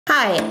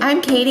Hi,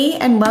 I'm Katie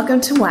and welcome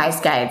to Wise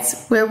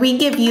Guides, where we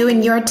give you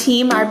and your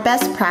team our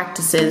best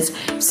practices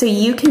so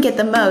you can get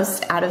the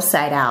most out of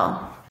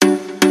SiteOwl.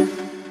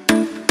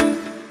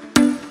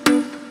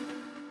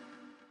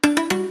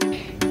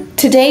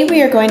 Today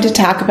we are going to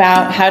talk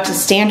about how to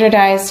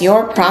standardize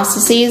your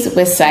processes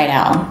with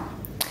SiteOwl.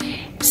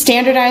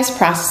 Standardized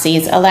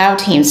processes allow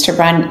teams to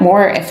run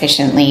more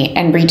efficiently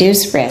and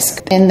reduce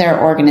risk in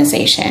their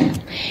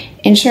organization,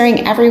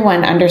 ensuring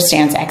everyone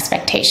understands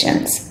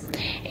expectations.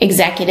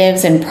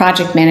 Executives and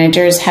project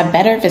managers have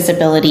better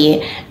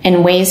visibility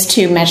and ways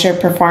to measure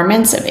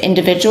performance of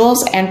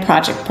individuals and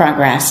project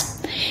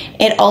progress.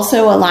 It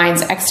also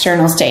aligns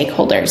external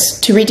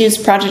stakeholders to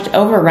reduce project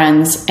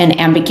overruns and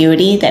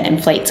ambiguity that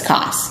inflates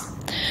costs.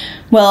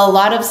 While a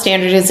lot of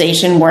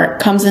standardization work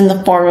comes in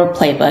the form of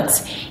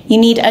playbooks, you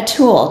need a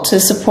tool to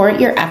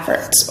support your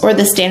efforts, or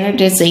the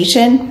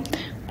standardization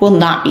will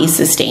not be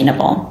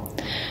sustainable.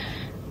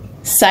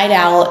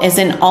 SiteOwl is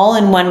an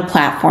all-in-one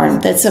platform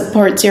that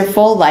supports your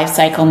full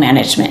lifecycle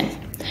management.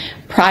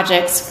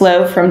 Projects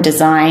flow from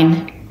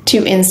design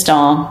to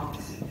install,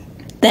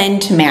 then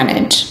to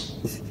manage.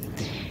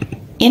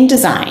 In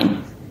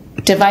design,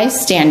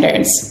 device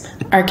standards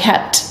are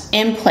kept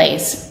in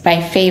place by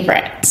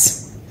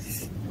favorites.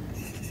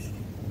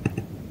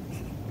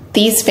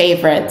 These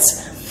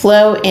favorites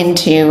flow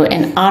into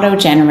an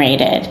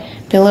auto-generated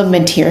bill of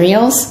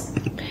materials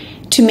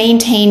to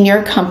maintain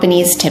your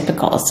company's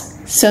typicals,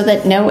 so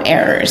that no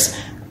errors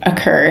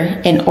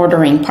occur in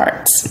ordering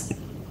parts.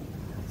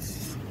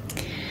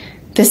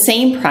 The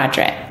same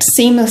project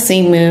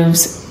seamlessly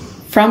moves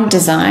from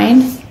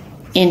design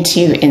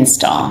into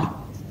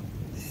install.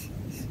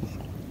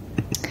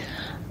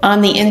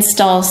 On the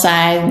install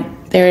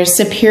side, there is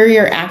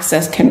superior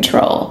access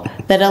control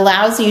that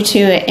allows you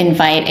to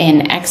invite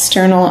in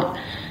external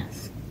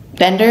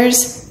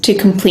vendors to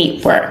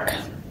complete work.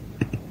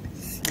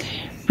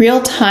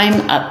 Real-time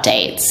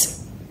updates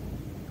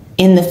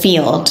in the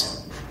field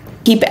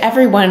keep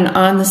everyone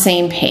on the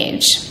same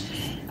page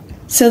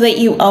so that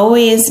you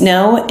always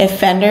know if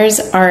vendors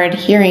are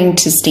adhering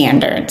to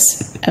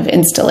standards of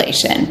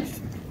installation.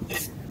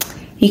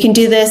 You can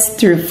do this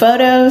through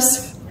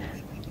photos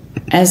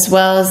as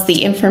well as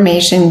the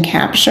information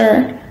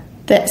capture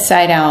that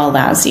SiteOwl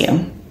allows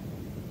you.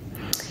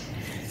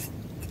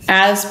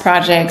 As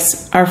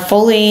projects are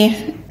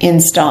fully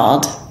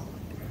installed,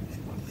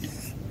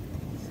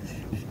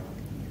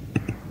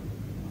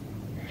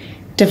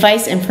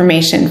 device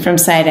information from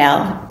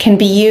SiteOwl can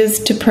be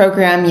used to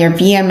program your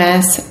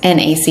VMS and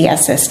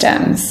ACS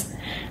systems,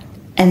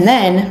 and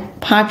then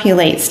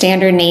populate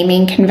standard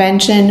naming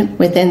convention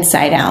within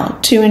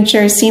SiteOwl to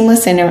ensure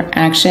seamless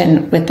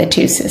interaction with the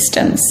two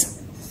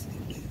systems.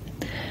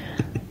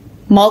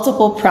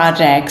 Multiple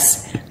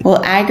projects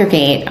will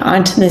aggregate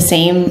onto the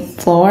same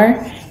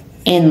floor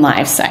in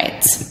live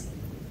sites.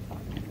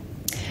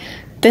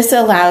 This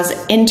allows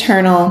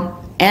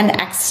internal and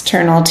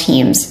external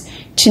teams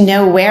to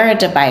know where a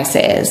device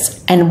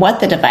is and what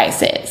the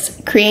device is,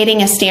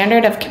 creating a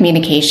standard of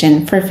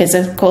communication for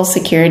physical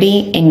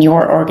security in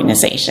your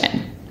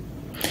organization.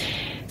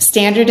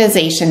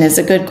 Standardization is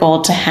a good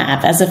goal to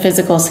have as a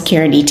physical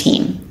security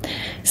team.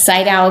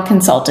 SiteOwl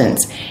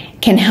consultants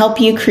can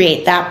help you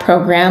create that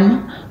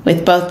program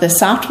with both the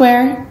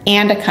software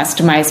and a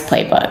customized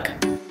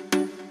playbook.